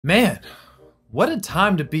Man, what a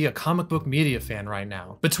time to be a comic book media fan right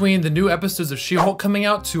now. Between the new episodes of She-Hulk coming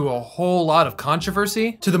out to a whole lot of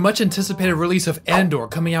controversy, to the much anticipated release of Andor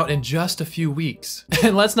coming out in just a few weeks.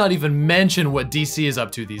 And let's not even mention what DC is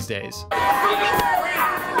up to these days.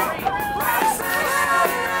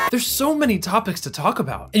 There's so many topics to talk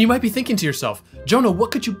about. And you might be thinking to yourself, Jonah, what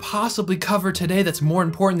could you possibly cover today that's more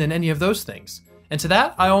important than any of those things? And to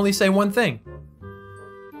that, I only say one thing.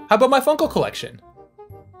 How about my Funko collection?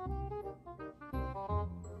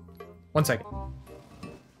 One second.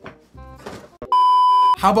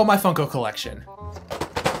 How about my Funko collection?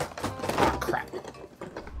 Crap.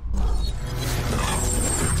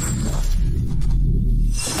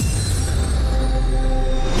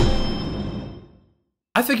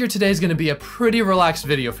 I figured today's gonna be a pretty relaxed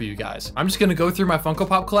video for you guys. I'm just gonna go through my Funko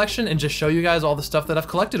Pop collection and just show you guys all the stuff that I've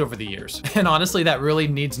collected over the years. And honestly, that really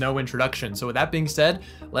needs no introduction. So with that being said,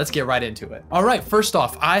 let's get right into it. All right, first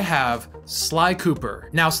off, I have Sly Cooper.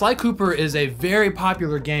 Now, Sly Cooper is a very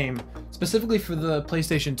popular game, specifically for the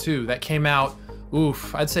PlayStation 2 that came out,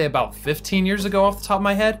 I'd say about 15 years ago off the top of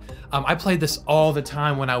my head. I played this all the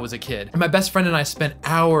time when I was a kid. And my best friend and I spent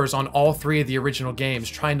hours on all three of the original games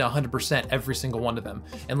trying to 100% every single one of them.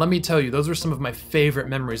 And let me tell you, those were some of my favorite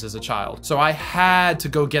memories as a child. So I had to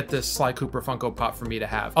go get this Sly Cooper Funko Pop for me to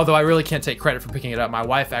have. Although I really can't take credit for picking it up. My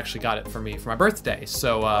wife actually got it for me for my birthday.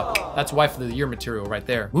 So that's Wife of the Year material right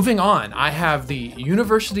there. Moving on, I have the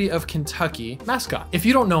University of Kentucky mascot. If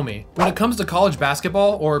you don't know me, when it comes to college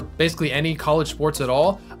basketball or basically any college sports at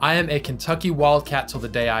all, I am a Kentucky Wildcat till the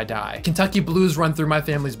day I die. Kentucky Blues run through my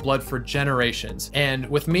family's blood for generations, and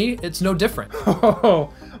with me, it's no different.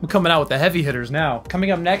 I'm coming out with the heavy hitters now.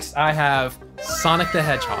 Coming up next, I have Sonic the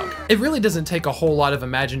Hedgehog. It really doesn't take a whole lot of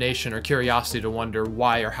imagination or curiosity to wonder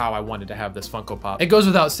why or how I wanted to have this Funko Pop. It goes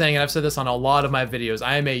without saying, and I've said this on a lot of my videos,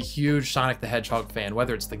 I am a huge Sonic the Hedgehog fan.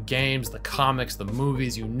 Whether it's the games, the comics, the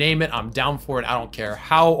movies, you name it, I'm down for it. I don't care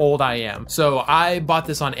how old I am. So I bought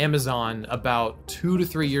this on Amazon about 2 to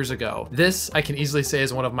 3 years ago. This, I can easily say,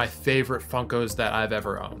 is one of my favorite Funkos that I've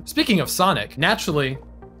ever owned. Speaking of Sonic, naturally,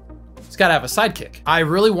 it's gotta have a sidekick. I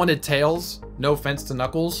really wanted Tails, no offense to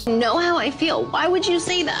Knuckles. Know how I feel, why would you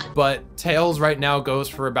say that? But Tails right now goes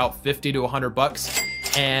for about 50 to 100 bucks.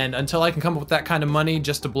 And until I can come up with that kind of money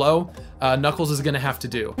just to blow, Knuckles is gonna have to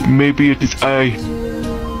do. Maybe it is I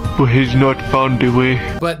who has not found a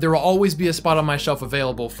way. But there will always be a spot on my shelf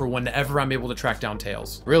available for whenever I'm able to track down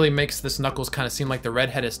Tails. Really makes this Knuckles kind of seem like the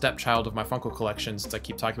redheaded stepchild of my Funko collection, since I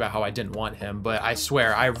keep talking about how I didn't want him, but I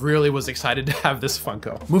swear, I really was excited to have this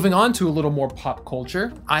Funko. Moving on to a little more pop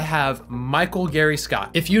culture, I have Michael Gary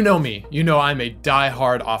Scott. If you know me, you know I'm a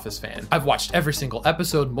die-hard Office fan. I've watched every single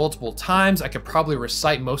episode multiple times. I could probably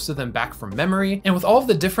recite most of them back from memory. And with all of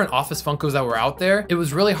the different Office Funkos that were out there, it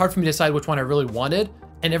was really hard for me to decide which one I really wanted.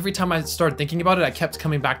 And every time I started thinking about it, I kept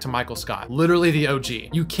coming back to Michael Scott, literally the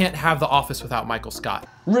OG. You can't have The Office without Michael Scott.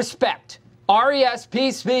 Respect.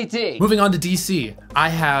 R-E-S-P-C-T. Moving on to DC, I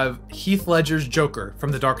have Heath Ledger's Joker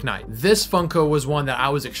from The Dark Knight. This Funko was one that I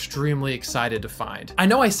was extremely excited to find. I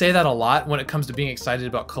know I say that a lot when it comes to being excited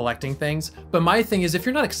about collecting things, but my thing is, if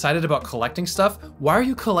you're not excited about collecting stuff, why are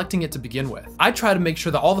you collecting it to begin with? I try to make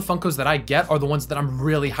sure that all the Funkos that I get are the ones that I'm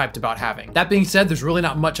really hyped about having. That being said, there's really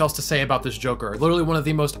not much else to say about this Joker. Literally one of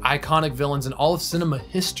the most iconic villains in all of cinema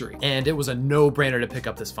history, and it was a no-brainer to pick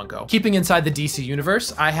up this Funko. Keeping inside the DC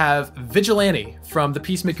universe, I have Vigilante from the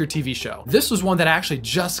Peacemaker TV show. This was one that I actually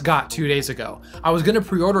just got 2 days ago. I was gonna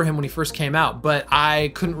pre-order him when he first came out, but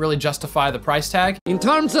I couldn't really justify the price tag. In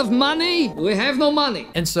terms of money, we have no money.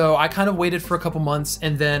 And so I kind of waited for a couple months,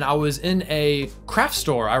 and then I was in a craft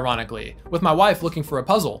store, ironically, with my wife looking for a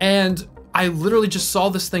puzzle. And I literally just saw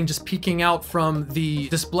this thing just peeking out from the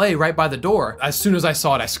display right by the door. As soon as I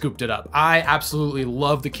saw it, I scooped it up. I absolutely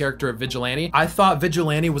love the character of Vigilante. I thought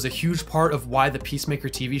Vigilante was a huge part of why the Peacemaker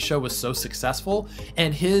TV show was so successful,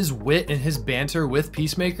 and his wit and his banter with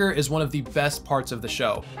Peacemaker is one of the best parts of the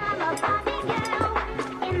show.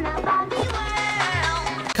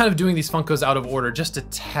 Kind of doing these Funkos out of order just a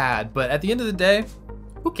tad, but at the end of the day,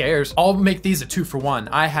 who cares? I'll make these a 2 for 1.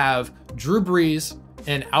 I have Drew Brees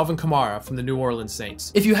and Alvin Kamara from the New Orleans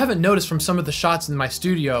Saints. If you haven't noticed from some of the shots in my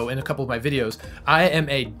studio in a couple of my videos, I am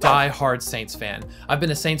a die-hard Saints fan. I've been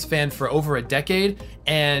a Saints fan for over a decade,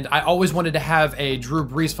 and I always wanted to have a Drew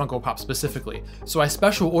Brees Funko Pop specifically. So I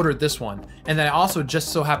special ordered this one, and then I also just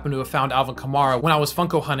so happened to have found Alvin Kamara when I was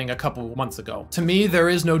Funko hunting a couple months ago. To me, there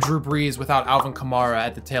is no Drew Brees without Alvin Kamara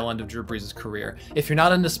at the tail end of Drew Brees' career. If you're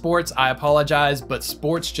not into sports, I apologize, but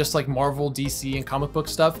sports, just like Marvel, DC, and comic book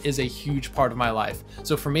stuff, is a huge part of my life.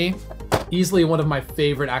 So for me, easily one of my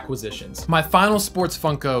favorite acquisitions. My final sports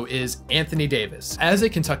Funko is Anthony Davis. As a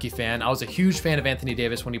Kentucky fan, I was a huge fan of Anthony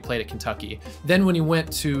Davis when he played at Kentucky. Then when he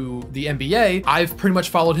went to the NBA, I've pretty much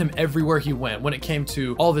followed him everywhere he went when it came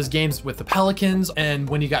to all of his games with the Pelicans and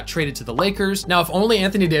when he got traded to the Lakers. Now, if only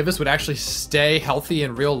Anthony Davis would actually stay healthy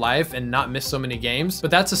in real life and not miss so many games, but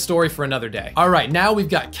that's a story for another day. All right, now we've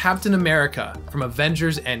got Captain America from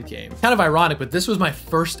Avengers Endgame. Kind of ironic, but this was my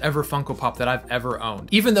first ever Funko Pop that I've ever owned.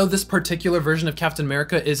 Even though this particular version of Captain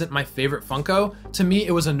America isn't my favorite Funko, to me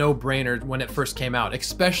it was a no-brainer when it first came out,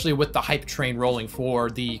 especially with the hype train rolling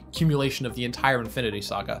for the accumulation of the entire Infinity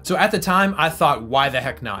Saga. So at the time, I thought, why the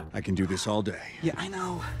heck not? I can do this all day. Yeah, I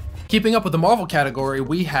know. Keeping up with the Marvel category,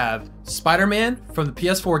 we have Spider-Man from the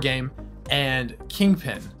PS4 game and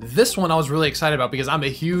Kingpin. This one I was really excited about because I'm a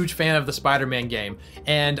huge fan of the Spider-Man game,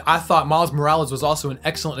 and I thought Miles Morales was also an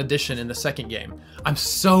excellent addition in the second game. I'm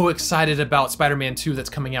so excited about Spider-Man 2 that's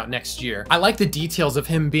coming out next year. I like the details of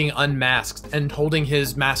him being unmasked and holding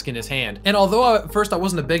his mask in his hand. And although at first I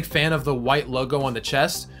wasn't a big fan of the white logo on the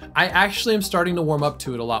chest, I actually am starting to warm up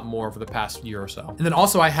to it a lot more over the past year or so. And then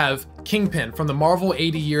also I have Kingpin from the Marvel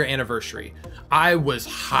 80-year anniversary. I was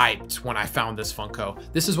hyped when I found this Funko.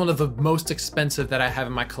 This is one of the most expensive that I have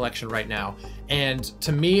in my collection right now. And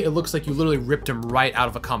to me, it looks like you literally ripped him right out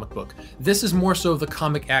of a comic book. This is more so the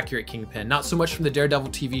comic accurate Kingpin, not so much from the Daredevil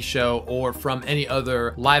TV show or from any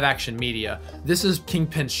other live action media. This is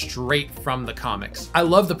Kingpin straight from the comics. I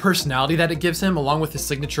love the personality that it gives him along with his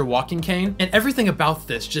signature walking cane, and everything about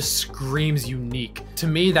this just screams unique. To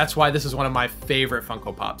me, that's why this is one of my favorite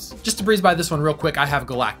Funko Pops. Just to breeze by this one real quick, I have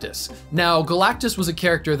Galactus. Now, Galactus was a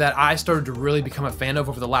character that I started to really become a fan of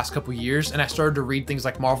over the last couple years, and I started to read things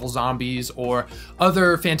like Marvel Zombies or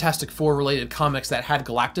other Fantastic Four related comics that had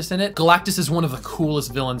Galactus in it. Galactus is one of the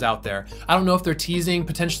coolest villains out there. I don't know if they're teasing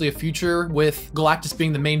potentially a future with Galactus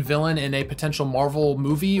being the main villain in a potential Marvel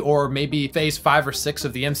movie or maybe phase 5 or 6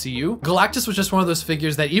 of the MCU. Galactus was just one of those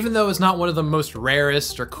figures that even though it's not one of the most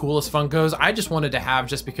rarest or coolest Funkos, I just wanted to have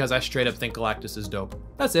just because I straight up think Galactus is dope.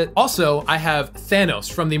 That's it. Also, I have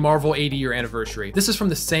Thanos from the Marvel 80-year anniversary. This is from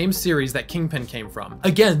the same series that Kingpin came from.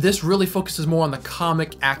 Again, this really focuses more on the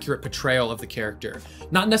comic accurate portrayal of the character,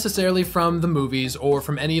 not necessarily from the movies or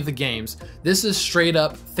from any of the games. This is straight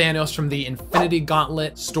up Thanos from the Infinity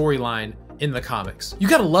Gauntlet storyline in the comics. You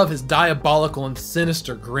gotta love his diabolical and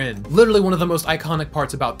sinister grin. Literally one of the most iconic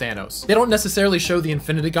parts about Thanos. They don't necessarily show the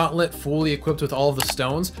Infinity Gauntlet fully equipped with all of the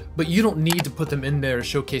stones, but you don't need to put them in there to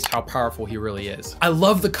showcase how powerful he really is. I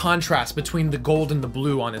love the contrast between the gold and the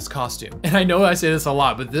blue on his costume. And I know I say this a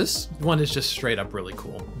lot, but this one is just straight up really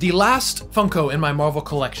cool. The last Funko in my Marvel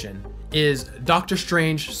collection is Doctor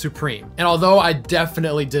Strange Supreme. And although I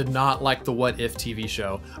definitely did not like the What If TV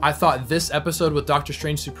show, I thought this episode with Doctor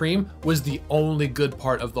Strange Supreme was the only good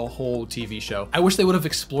part of the whole TV show. I wish they would have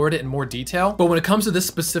explored it in more detail, but when it comes to this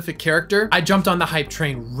specific character, I jumped on the hype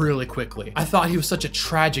train really quickly. I thought he was such a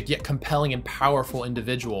tragic yet compelling and powerful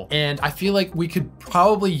individual, and I feel like we could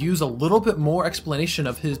probably use a little bit more explanation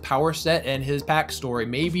of his power set and his backstory,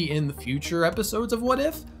 maybe in the future episodes of What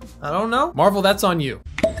If? I don't know. Marvel, that's on you.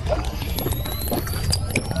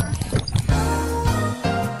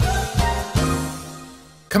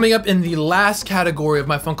 Coming up in the last category of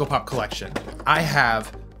my Funko Pop collection, I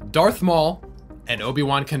have Darth Maul and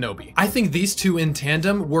Obi-Wan Kenobi. I think these two in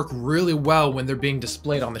tandem work really well when they're being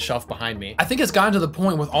displayed on the shelf behind me. I think it's gotten to the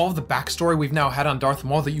point with all of the backstory we've now had on Darth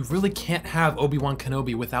Maul that you really can't have Obi-Wan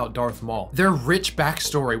Kenobi without Darth Maul. Their rich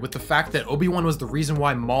backstory with the fact that Obi-Wan was the reason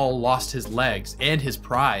why Maul lost his legs and his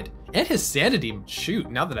pride and his sanity, shoot,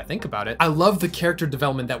 now that I think about it. I love the character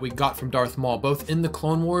development that we got from Darth Maul, both in the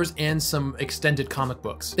Clone Wars and some extended comic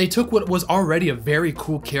books. They took what was already a very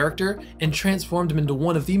cool character and transformed him into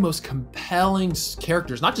one of the most compelling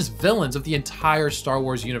characters, not just villains, of the entire Star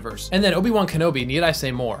Wars universe. And then Obi-Wan Kenobi, need I say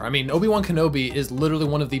more? I mean, Obi-Wan Kenobi is literally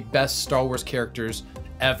one of the best Star Wars characters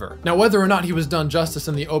ever. Now, whether or not he was done justice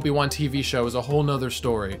in the Obi-Wan TV show is a whole nother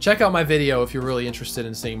story. Check out my video if you're really interested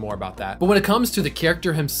in seeing more about that. But when it comes to the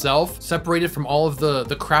character himself, separated from all of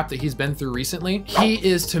the crap that he's been through recently, he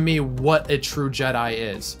is to me what a true Jedi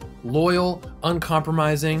is. Loyal,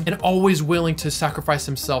 uncompromising, and always willing to sacrifice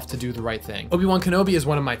himself to do the right thing. Obi-Wan Kenobi is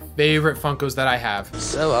one of my favorite Funkos that I have.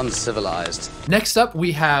 So uncivilized. Next up,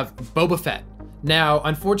 we have Boba Fett. Now,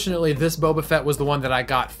 unfortunately, this Boba Fett was the one that I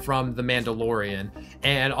got from The Mandalorian,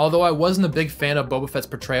 and although I wasn't a big fan of Boba Fett's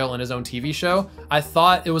portrayal in his own TV show, I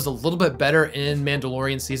thought it was a little bit better in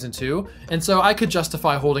Mandalorian Season 2, and so I could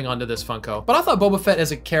justify holding onto this Funko. But I thought Boba Fett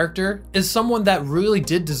as a character is someone that really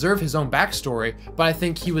did deserve his own backstory, but I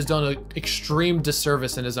think he was done an extreme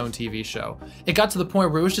disservice in his own TV show. It got to the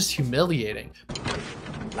point where it was just humiliating.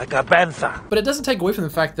 Like a panther. But it doesn't take away from the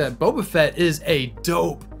fact that Boba Fett is a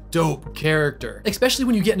dope character, especially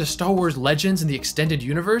when you get into Star Wars Legends and the extended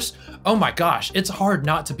universe. Oh my gosh, it's hard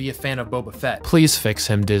not to be a fan of Boba Fett. Please fix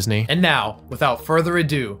him, Disney. And now, without further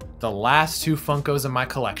ado, the last 2 Funkos in my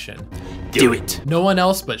collection. Do it. No one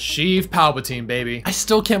else but Sheev Palpatine, baby. I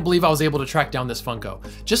still can't believe I was able to track down this Funko.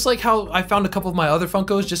 Just like how I found a couple of my other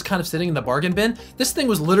Funkos just kind of sitting in the bargain bin, this thing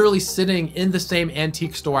was literally sitting in the same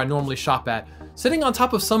antique store I normally shop at, sitting on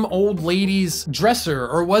top of some old lady's dresser,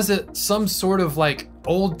 or was it some sort of like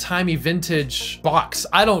old-timey vintage box?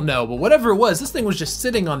 I don't know, but whatever it was, this thing was just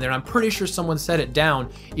sitting on there, and I'm pretty sure someone set it down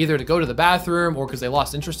either to go to the bathroom or because they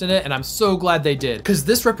lost interest in it, and I'm so glad they did, because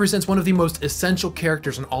this represents one of the most essential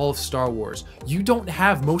characters in all of Star Wars. You don't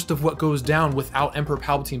have most of what goes down without Emperor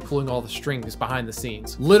Palpatine pulling all the strings behind the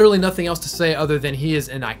scenes. Literally nothing else to say other than he is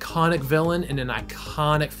an iconic villain in an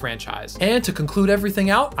iconic franchise. And to conclude everything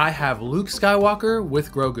out, I have Luke Skywalker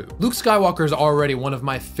with Grogu. Luke Skywalker is already one of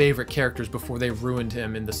my favorite characters before they ruined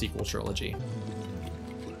him in the sequel trilogy.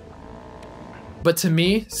 But to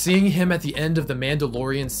me, seeing him at the end of The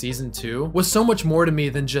Mandalorian Season 2 was so much more to me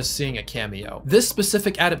than just seeing a cameo. This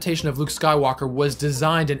specific adaptation of Luke Skywalker was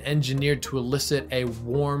designed and engineered to elicit a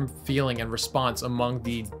warm feeling and response among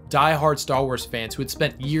the die-hard Star Wars fans who had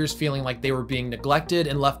spent years feeling like they were being neglected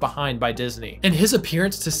and left behind by Disney. And his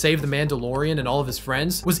appearance to save the Mandalorian and all of his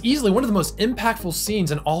friends was easily one of the most impactful scenes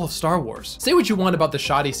in all of Star Wars. Say what you want about the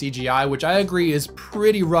shoddy CGI, which I agree is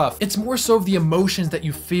pretty rough. It's more so of the emotions that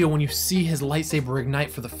you feel when you see his lightsaber ignite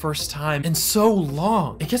for the first time in so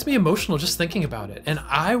long. It gets me emotional just thinking about it. And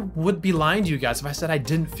I would be lying to you guys if I said I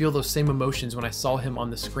didn't feel those same emotions when I saw him on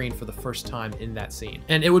the screen for the first time in that scene.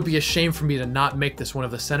 And it would be a shame for me to not make this one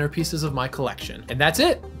of the centerpieces of my collection. And that's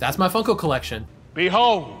it. That's my Funko collection.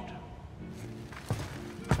 Behold.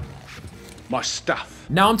 My stuff.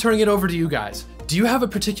 Now I'm turning it over to you guys. Do you have a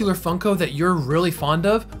particular Funko that you're really fond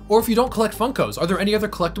of? Or if you don't collect Funkos, are there any other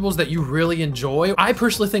collectibles that you really enjoy? I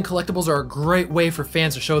personally think collectibles are a great way for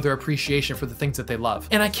fans to show their appreciation for the things that they love.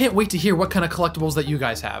 And I can't wait to hear what kind of collectibles that you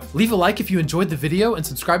guys have. Leave a like if you enjoyed the video and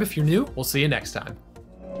subscribe if you're new. We'll see you next time.